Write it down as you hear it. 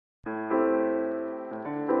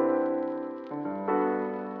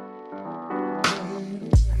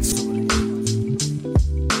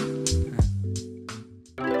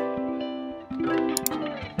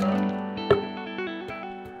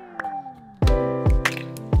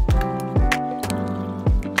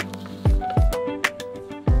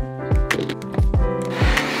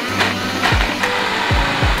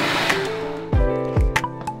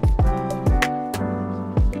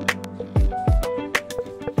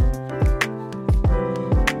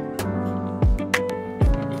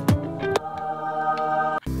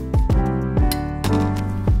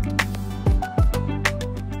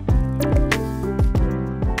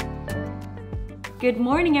Good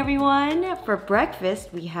morning, everyone. For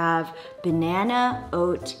breakfast, we have banana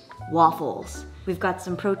oat waffles. We've got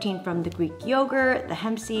some protein from the Greek yogurt, the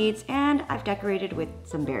hemp seeds, and I've decorated with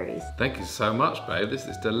some berries. Thank you so much, babe. This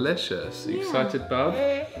is delicious. Are you excited, bub?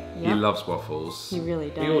 Yep. He loves waffles. He really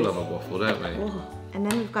does. We all love a waffle, don't we? Oh. And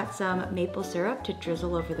then we've got some maple syrup to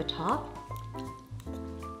drizzle over the top.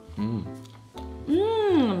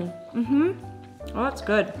 Oh, that's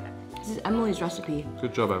good. This is Emily's recipe.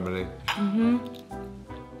 Good job, Emily.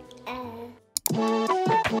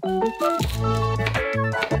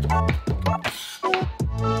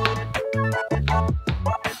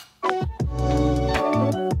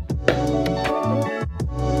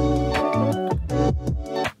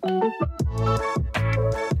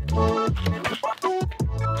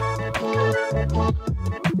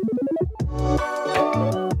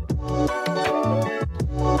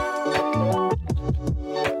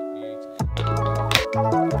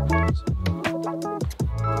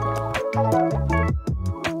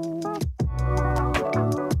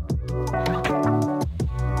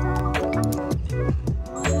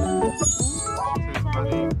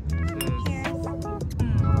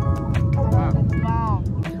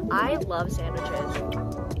 I love sandwiches.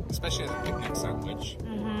 Especially as a picnic sandwich.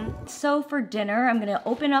 So for dinner, I'm gonna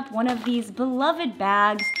open up one of these beloved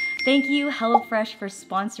bags. Thank you, HelloFresh, for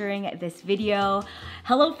sponsoring this video.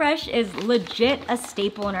 HelloFresh is legit a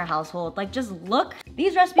staple in our household. Like, just look.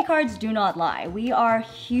 These recipe cards do not lie. We are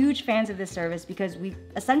huge fans of this service because we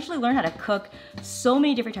essentially learned how to cook so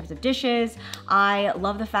many different types of dishes. I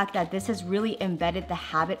love the fact that this has really embedded the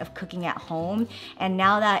habit of cooking at home. And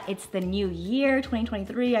now that it's the new year,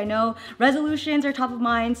 2023, I know resolutions are top of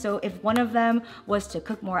mind. So if one of them was to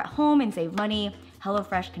cook more at home and save money,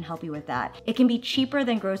 HelloFresh can help you with that. It can be cheaper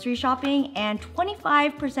than grocery shopping and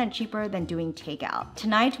 25% cheaper than doing takeout.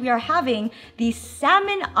 Tonight we are having the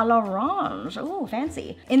Salmon A L'Orange. Ooh,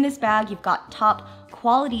 fancy. In this bag, you've got top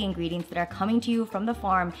quality ingredients that are coming to you from the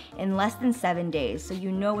farm in less than 7 days, so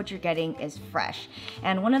you know what you're getting is fresh.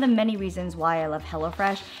 And one of the many reasons why I love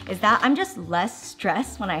HelloFresh is that I'm just less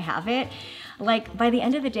stressed when I have it. Like, by the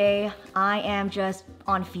end of the day, I am just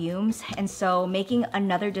on fumes, and so making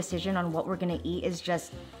another decision on what we're gonna eat is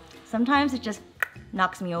just, sometimes it just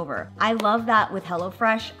knocks me over. I love that with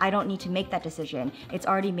HelloFresh, I don't need to make that decision. It's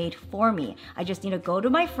already made for me. I just need to go to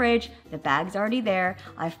my fridge, the bag's already there,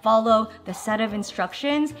 I follow the set of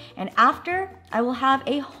instructions, and after, I will have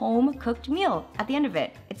a home-cooked meal at the end of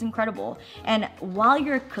it. It's incredible. And while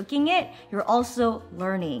you're cooking it, you're also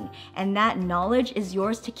learning, and that knowledge is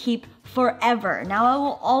yours to keep forever. Now I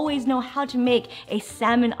will always know how to make a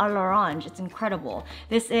Salmon A L'Orange. It's incredible.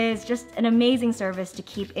 This is just an amazing service to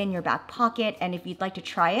keep in your back pocket, and if you'd like to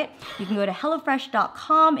try it, you can go to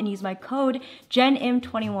HelloFresh.com and use my code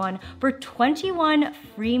JENNIM21 for 21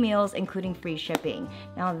 free meals, including free shipping.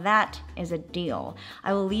 Now that is a deal.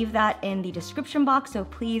 I will leave that in the description box, so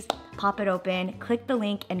please pop it open, click the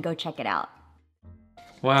link, and go check it out.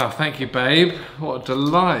 Wow, thank you, babe. What a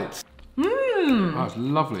delight. That's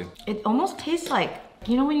lovely. It almost tastes like,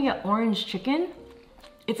 you know when you get orange chicken?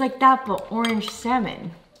 It's like that, but orange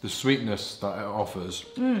salmon. The sweetness that it offers.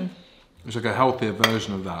 It's like a healthier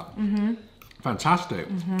version of that. Fantastic.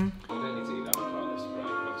 You don't need to eat avocado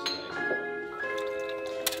spray.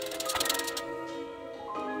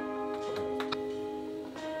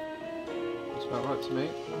 That's about right to me.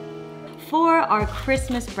 For our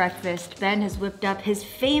Christmas breakfast, Ben has whipped up his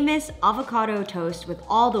famous avocado toast with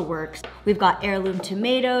all the works. We've got heirloom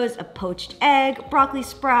tomatoes, a poached egg, broccoli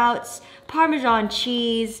sprouts, Parmesan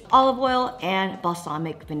cheese, olive oil, and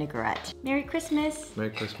balsamic vinaigrette. Merry Christmas.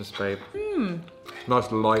 Merry Christmas, babe. Nice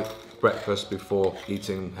light breakfast before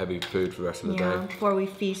eating heavy food for the rest of the day. Before we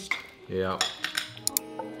feast. Yeah.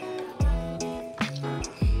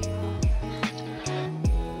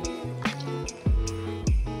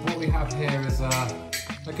 What we have here is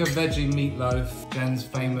like a veggie meatloaf, Jen's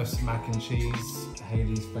famous mac and cheese,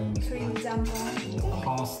 Haley's famous cream jumbo,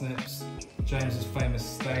 parsnips, James's famous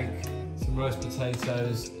steak, some roast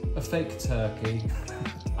potatoes, a fake turkey,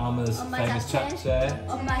 Alma's famous chapter.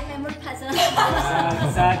 Oh, my favorite present.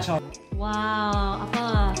 Wow,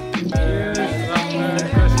 Appa. Merry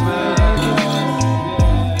Christmas.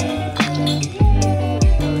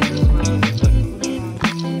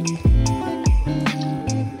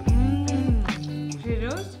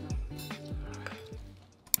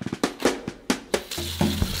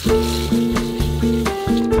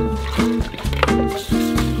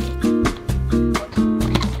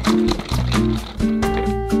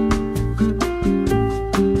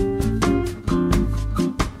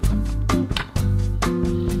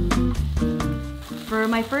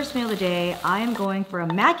 meal of the day, I am going for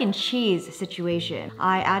a mac and cheese situation.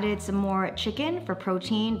 I added some more chicken for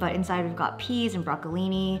protein, but inside we've got peas and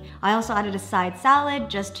broccolini. I also added a side salad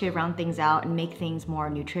just to round things out and make things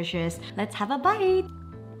more nutritious. Let's have a bite.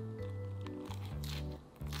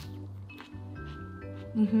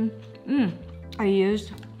 I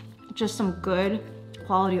used just some good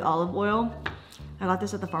quality olive oil. I got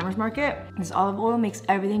this at the farmer's market. This olive oil makes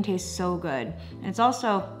everything taste so good. And it's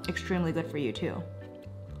also extremely good for you too.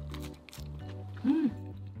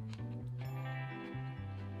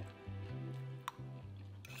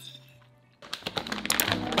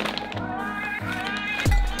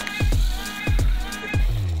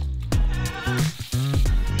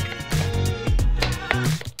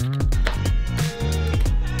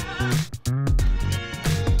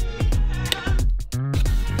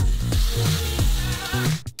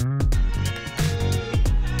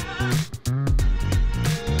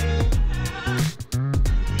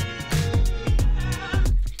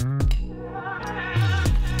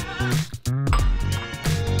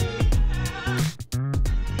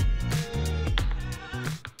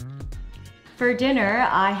 For dinner,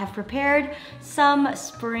 I have prepared some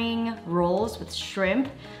spring rolls with shrimp.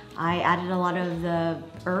 I added a lot of the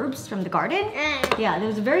herbs from the garden. Yeah, there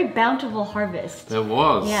was a very bountiful harvest. There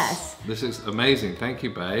was. Yes. This is amazing. Thank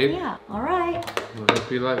you, babe. Yeah, all right.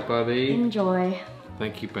 Whatever you like, buddy. Enjoy.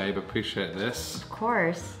 Thank you, babe. Appreciate this. Of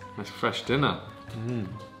course. Nice fresh dinner.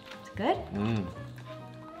 It's good?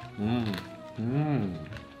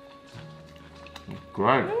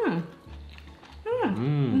 Great.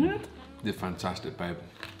 You're fantastic, babe.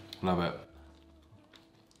 Love it.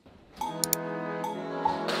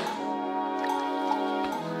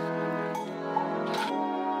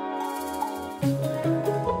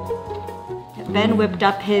 Ben whipped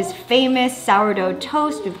up his famous sourdough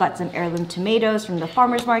toast. We've got some heirloom tomatoes from the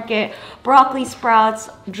farmer's market, broccoli sprouts,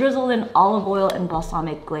 drizzled in olive oil and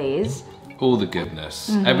balsamic glaze. All the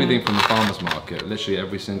goodness. Everything from the farmer's market. Literally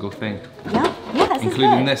every single thing. Yeah, this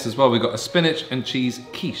including is this as well. We've got a spinach and cheese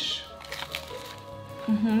quiche.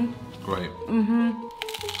 Great.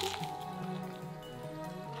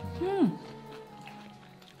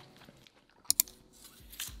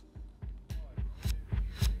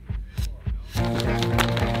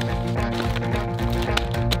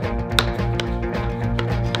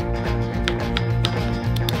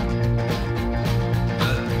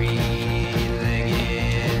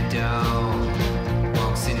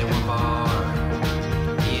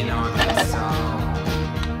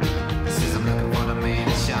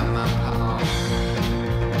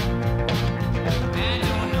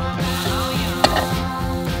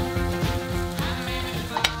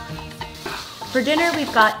 For dinner,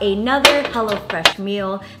 we've got another HelloFresh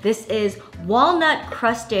meal. This is walnut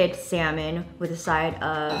crusted salmon with a side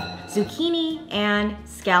of zucchini and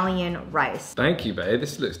scallion rice. Thank you, babe.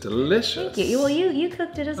 This looks delicious. Thank you. Well, you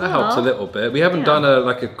cooked it as well. That helps a little bit. We haven't done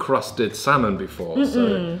like a crusted salmon before,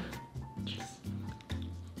 so.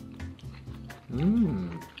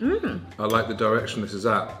 I like the direction this is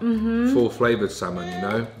at. Full flavored salmon, you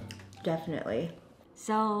know? Definitely.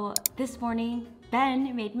 So this morning,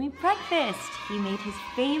 Ben made me breakfast. He made his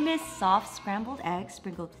famous soft scrambled eggs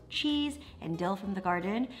sprinkled with cheese and dill from the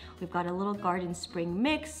garden. We've got a little garden spring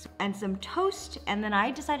mix and some toast, and then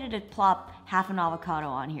I decided to plop half an avocado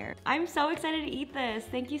on here. I'm so excited to eat this.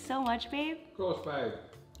 Thank you so much, babe. Of course, babe.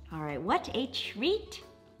 All right, what a treat.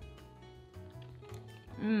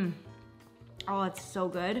 Oh, it's so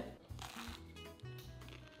good.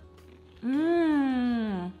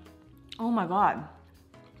 Oh my God.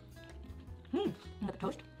 Got the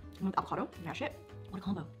toast with avocado, mash it. What a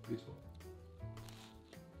combo. Beautiful.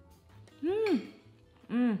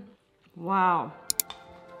 Wow.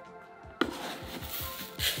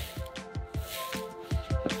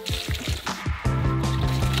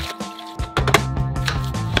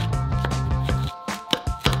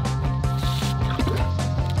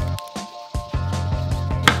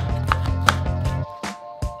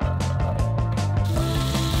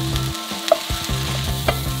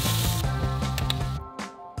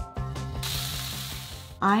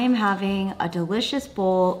 I am having a delicious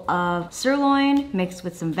bowl of sirloin mixed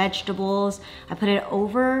with some vegetables. I put it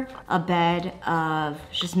over a bed of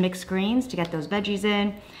just mixed greens to get those veggies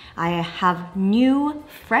in. I have new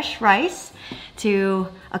fresh rice to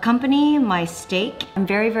accompany my steak. I'm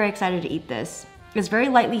very, very excited to eat this. It's very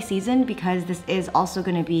lightly seasoned because this is also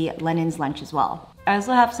gonna be Lennon's lunch as well. I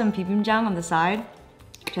also have some bibimbap on the side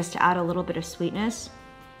just to add a little bit of sweetness.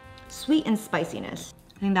 Sweet and spiciness.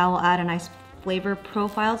 I think that will add a nice flavor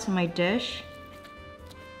profile to my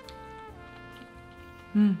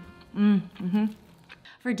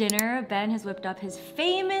For dinner, Ben has whipped up his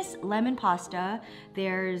famous lemon pasta.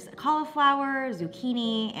 There's cauliflower,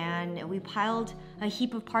 zucchini, and we piled a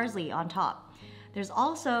heap of parsley on top. There's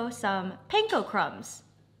also some panko crumbs,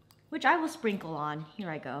 which I will sprinkle on.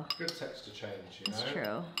 Here I go. Good texture change, you know? It's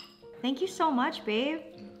true. Thank you so much, babe.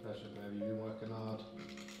 Pleasure, baby. You've been working hard.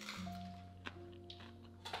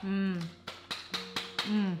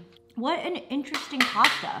 What an interesting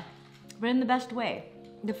pasta, but in the best way.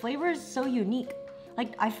 The flavor is so unique.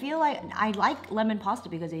 Like, I feel like I like lemon pasta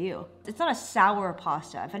because of you. It's not a sour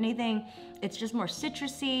pasta. If anything, it's just more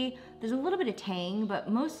citrusy. There's a little bit of tang, but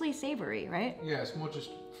mostly savory, right? Yeah, it's more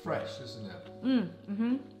just fresh, isn't it?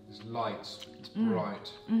 It's light, it's bright.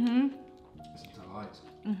 It's a delight.